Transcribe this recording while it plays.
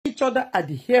each other at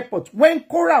the airport when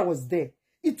Cora was there.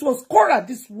 It was Cora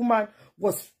this woman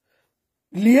was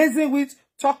liaising with,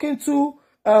 talking to,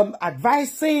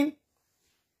 advising.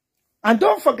 And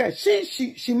don't forget,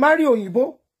 she married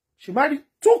Oyibo. She married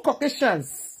 2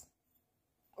 Caucasians.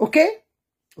 Okay?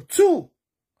 2.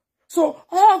 So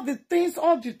all the things,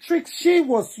 all the tricks she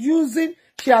was using,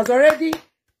 she has already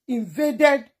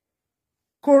invaded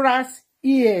Cora's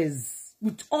ears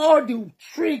with all the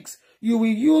tricks you will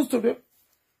use to the,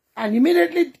 and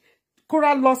immediately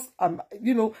Cora lost,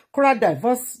 Cora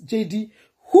divorced JD,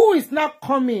 who is now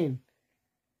coming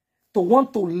to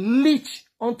want to leech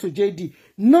onto JD,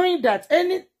 knowing that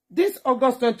this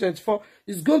August 2024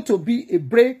 is going to be a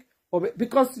break of it,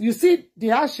 because you see the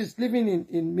house she's living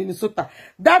in Minnesota.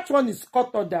 That one is court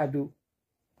order though.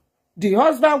 The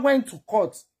husband went to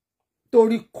court to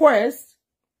request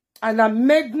an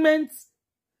amendment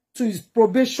to his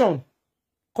probation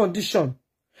condition.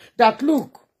 That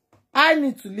look, I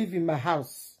need to live in my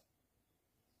house.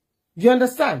 You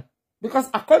understand? Because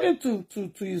according to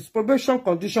his probation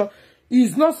condition, he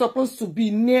is not supposed to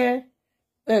be near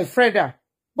Freda.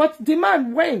 But the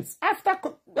man went after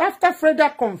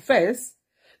Freda confessed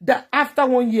that after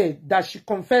 1 year that she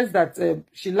confessed that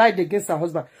she lied against her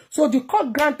husband. So the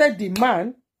court granted the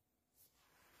man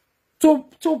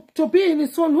to be in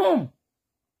his own home.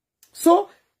 So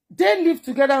they live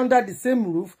together under the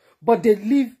same roof, but they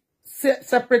live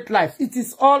separate lives. It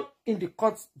is all in the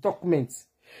court documents.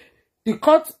 The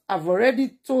court have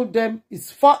already told them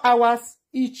it's 4 hours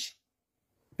each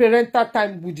parental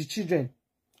time with the children.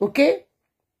 Okay?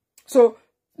 So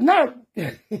now,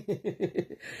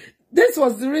 this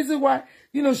was the reason why,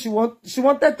 she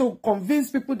wanted to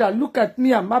convince people that look at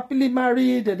me, I'm happily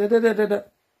married,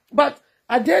 But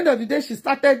at the end of the day, she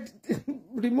started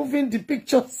removing the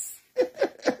pictures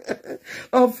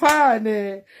of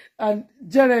her and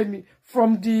Jeremy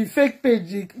from the fake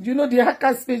page. The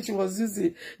hackers page she was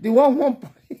using, the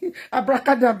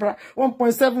abracadabra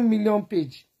 1.7 million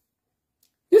page.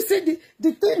 You see,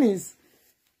 the thing is,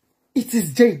 it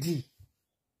is JD.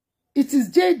 It is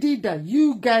JD that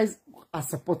you guys are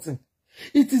supporting.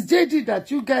 It is JD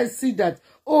that you guys see that,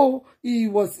 oh, he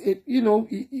was,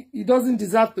 he doesn't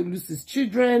deserve to lose his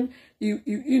children.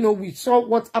 We saw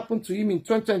what happened to him in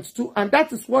 2022, and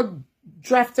that is what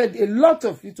drafted a lot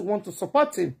of you to want to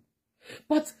support him.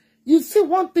 But you see,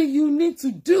 one thing you need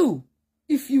to do,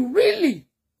 if you really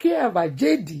care about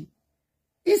JD,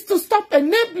 is to stop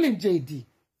enabling JD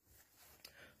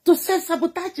to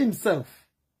self-sabotage himself.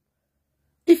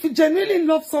 If you genuinely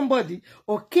love somebody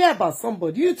or care about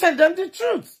somebody, you tell them the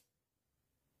truth.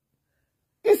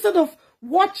 Instead of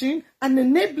watching and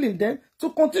enabling them to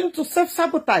continue to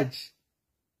self-sabotage.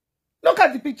 Look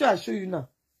at the picture I show you now.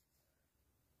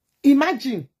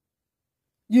 Imagine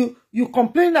you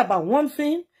complain about one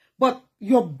thing, but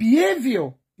your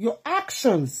behavior, your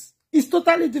actions is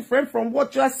totally different from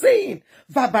what you are saying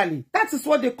verbally. That is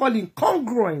what they call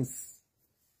incongruence.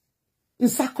 In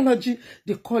psychology,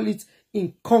 they call it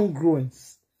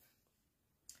incongruence.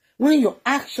 When your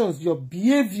actions, your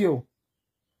behavior,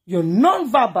 your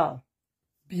non-verbal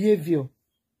behavior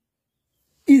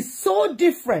is so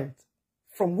different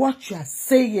from what you are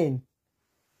saying,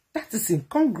 that is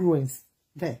incongruence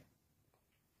there.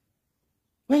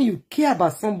 When you care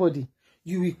about somebody,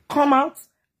 you will come out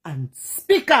and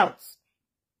speak out.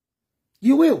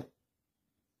 You will.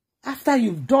 After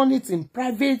you've done it in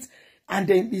private, and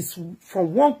then it's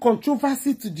from one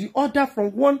controversy to the other,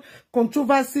 from one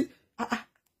controversy.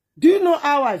 Do you know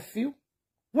how I feel?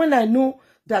 When I know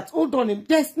that, hold on,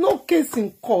 there's no case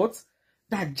in court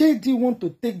that JD want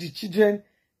to take the children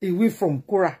away from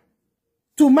Cora.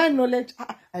 To my knowledge,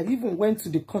 I even went to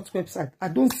the court website. I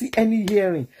don't see any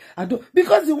hearing.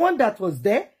 Because the one that was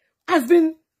there has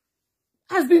been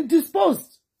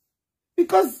disposed.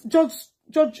 Because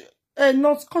Judge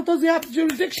North Court doesn't have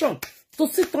jurisdiction to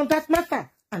sit on that matter.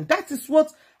 And that is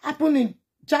what happened in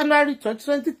January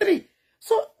 2023.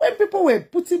 So when people were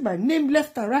putting my name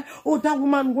left and right, oh, that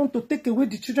woman want to take away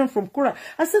the children from Cora,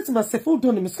 I said to myself, hold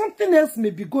on, something else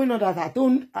may be going on that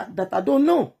I don't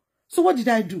know. So what did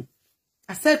I do?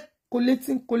 I said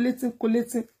collating.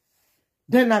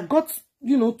 Then I got,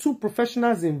 2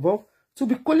 professionals involved to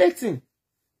be collating.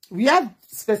 We have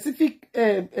specific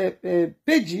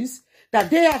pages that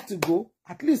they have to go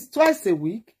at least twice a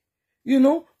week,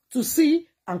 to see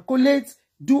and collate,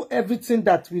 do everything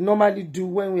that we normally do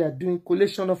when we are doing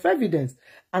collation of evidence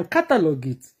and catalog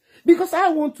it. Because I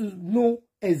want to know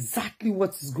exactly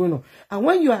what is going on. And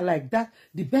when you are like that,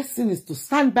 the best thing is to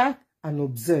stand back and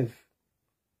observe.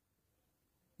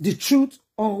 The truth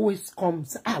always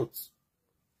comes out.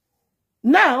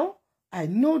 Now, I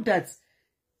know that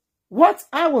what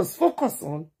I was focused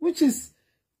on, which is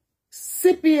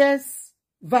CPS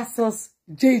versus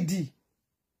JD,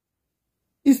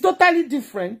 is totally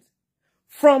different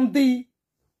from the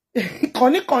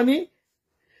Connie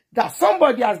that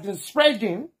somebody has been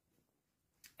spreading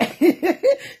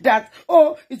that,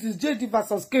 oh, it is JD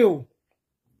versus KO.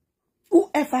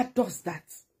 Whoever does that,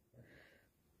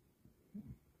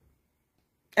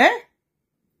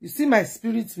 you see, my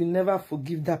spirit will never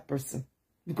forgive that person.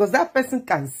 Because that person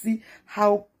can see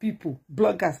how people,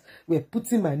 bloggers, were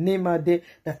putting my name out there,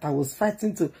 that I was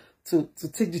fighting to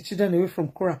take the children away from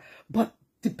Korah. But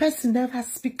the person never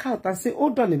speak out and say,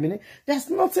 hold on a minute,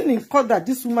 there's nothing in court that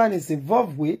this woman is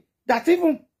involved with that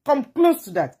even come close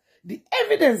to that. The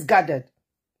evidence gathered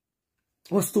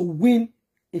was to win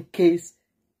a case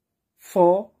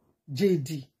for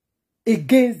JD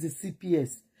against the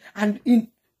CPS. And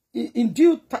in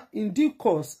due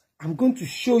course, I'm going to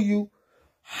show you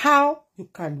how you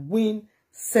can win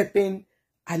certain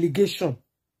allegation.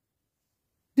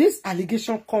 This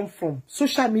allegation comes from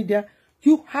social media.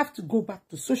 You have to go back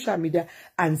to social media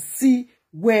and see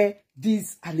where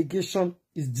this allegation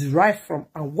is derived from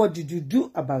and what did you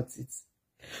do about it.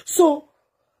 So,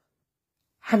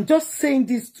 I'm just saying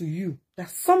this to you,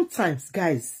 that sometimes,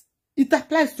 guys, it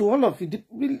applies to all of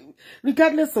you,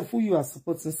 regardless of who you are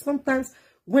supporting. Sometimes,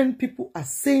 when people are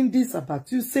saying this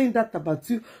about you, saying that about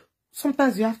you,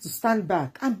 sometimes you have to stand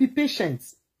back and be patient.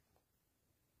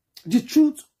 The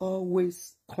truth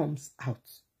always comes out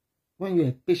when you're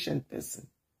a patient person.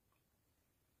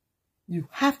 You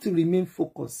have to remain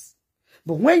focused.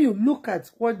 But when you look at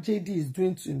what JD is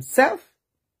doing to himself,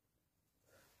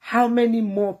 how many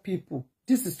more people,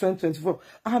 this is 2024,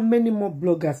 how many more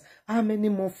bloggers, how many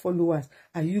more followers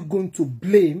are you going to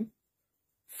blame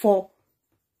for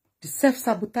the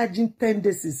self-sabotaging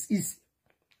tendencies is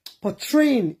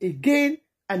portraying again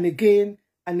and again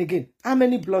and again? How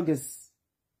many bloggers?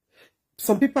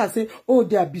 Some people are saying, oh,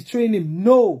 they are betraying him.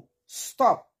 No,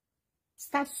 stop.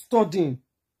 Start studying.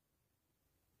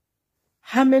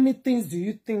 How many things do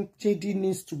you think JD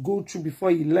needs to go through before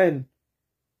he learns?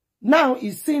 Now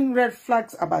he's seeing red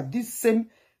flags about this same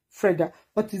Freda,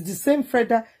 but it's the same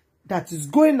Freda that is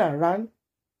going around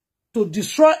to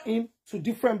destroy him to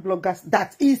different bloggers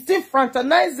that he's still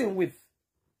fraternizing with.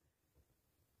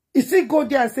 He still go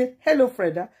there and say, hello,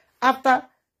 Freda, after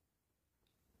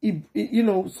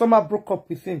Summer broke up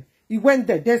with him. He went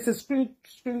there. There's a screen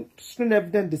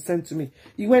evidence they sent to me.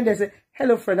 He went there and said,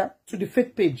 hello, Freda, to the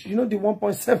fake page. You know, the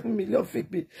 1.7 million fake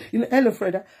page. Hello,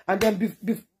 Freda. And then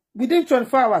within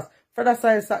 24 hours, Freda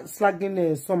started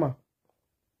slagging Summer.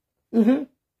 And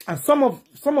some of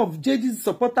JD's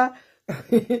supporter,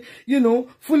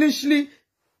 foolishly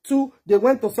too, they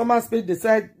went to Summer's page, they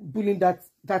started bullying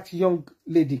that young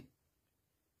lady.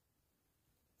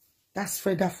 That's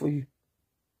Freda for you.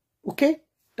 Okay?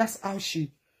 That's how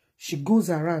she goes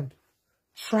around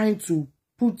trying to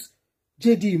put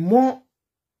JD in more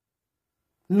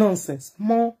nonsense,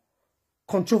 more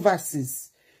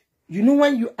controversies. You know,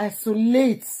 when you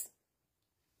isolate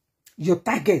your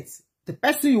target, the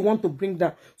person you want to bring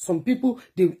down, some people,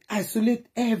 they isolate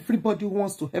everybody who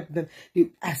wants to help them. They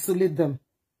isolate them.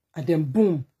 And then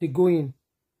boom, they go in.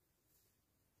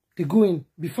 They go in.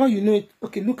 Before you know it,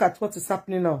 okay, look at what is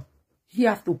happening now. You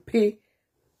have to pay.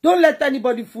 Don't let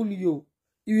anybody fool you.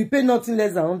 You will pay nothing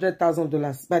less than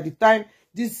 $100,000 by the time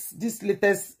this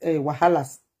latest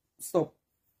wahalas stop.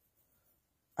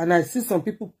 And I see some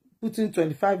people putting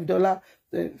 $25,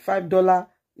 $5.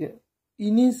 Yeah.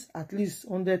 It needs at least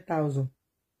 100,000.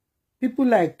 People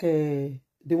like the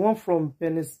one from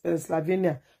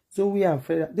Pennsylvania, Zoe and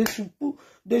Freda,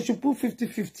 they should put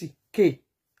 50-50K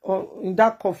in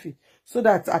that coffee so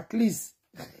that at least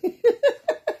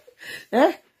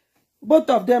both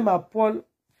of them are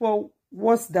for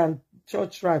worse than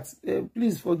church rats.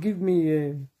 Please forgive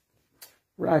me,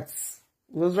 rats.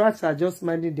 Those rats are just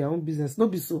minding their own business. No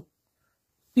be so.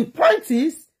 The point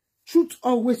is, truth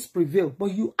always prevails,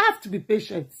 but you have to be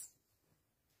patient.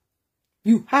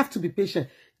 You have to be patient.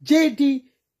 JD,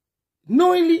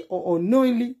 knowingly or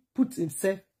unknowingly, puts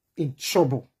himself in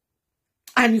trouble.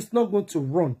 And he's not going to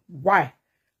run. Why?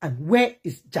 And where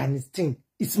is Janice Ting,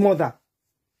 his mother?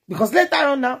 Because later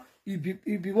on now, you'll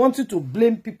be wanting to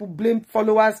blame people, blame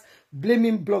followers,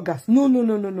 blaming bloggers.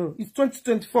 No. It's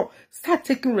 2024. Start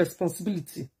taking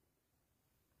responsibility.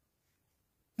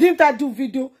 Didn't I do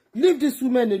video? Leave this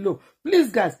woman alone.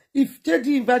 Please, guys, if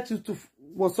JD invites you to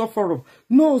WhatsApp forum,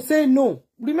 no, say no.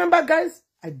 Remember, guys,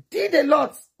 I did a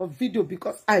lot of video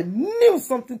because I knew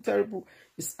something terrible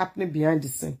is happening behind the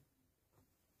scene.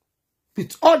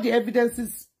 With all the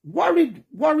evidences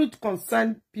Worried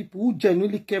concerned people who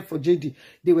genuinely care for JD.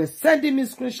 They were sending me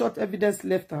screenshot evidence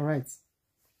left and right.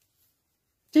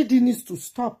 JD needs to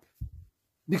stop.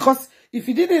 Because if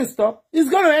he didn't stop, he's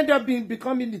going to end up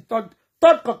becoming the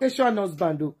third Caucasian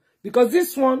husband, though. Because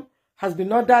this one has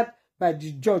been ordered by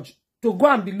the judge to go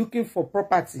and be looking for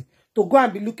property, to go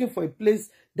and be looking for a place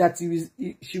that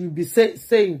she will be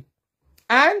saying,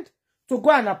 and to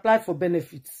go and apply for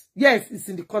benefits. Yes, it's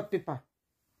in the court paper.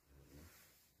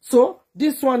 So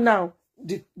this one now,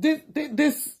 this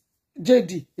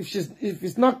JD, if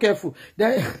it's not careful,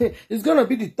 then it's gonna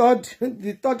be the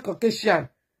third Caucasian.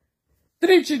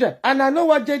 3 children, and I know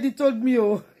what JD told me.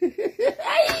 Oh,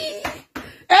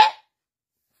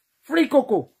 free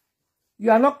Coco,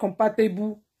 you are not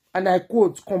compatible, and I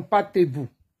quote, compatible.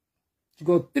 You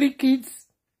got 3 kids,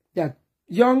 they are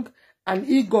young, and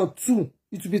he got 2.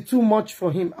 It will be too much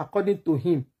for him, according to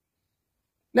him.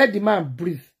 Let the man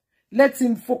breathe. Let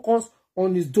him focus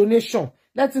on his donation.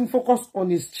 Let him focus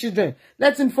on his children.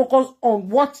 Let him focus on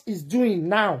what he's doing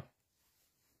now.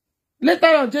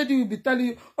 Later on, JD will be telling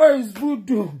you, oh, it's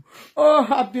voodoo. Oh,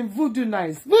 I've been voodoo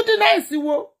nice. Voodoo nice, you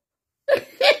will.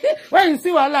 When you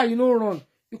see Wala, you know, run.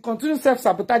 You continue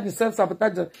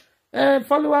self-sabotaging.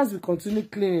 Followers will continue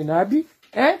cleaning, Abby.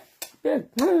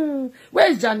 Where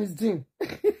is Janice Dean?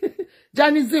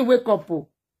 Janice Dean, wake up. Oh.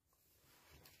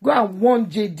 Go and warn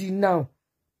JD now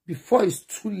before it's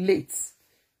too late.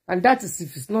 And that is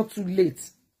if it's not too late.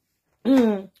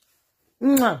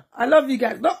 I love you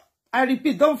guys. No, I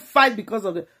repeat, don't fight because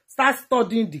of start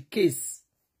studying the case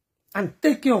and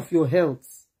take care of your health.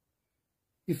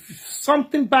 If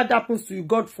something bad happens to you,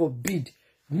 God forbid,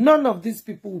 none of these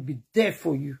people will be there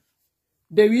for you.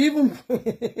 They will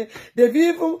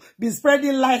even be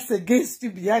spreading lies against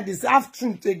you behind this,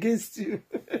 half-truth against you.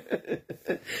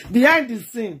 Behind the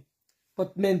scene.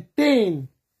 But maintain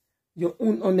your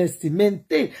own honesty.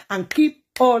 Maintain and keep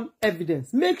all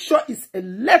evidence. Make sure it's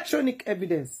electronic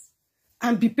evidence.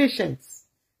 And be patient.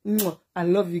 I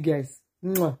love you guys.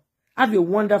 Have a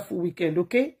wonderful weekend,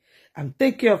 okay? And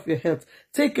take care of your health.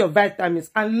 Take your vitamins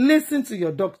and listen to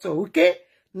your doctor, okay?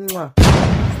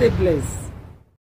 Stay blessed.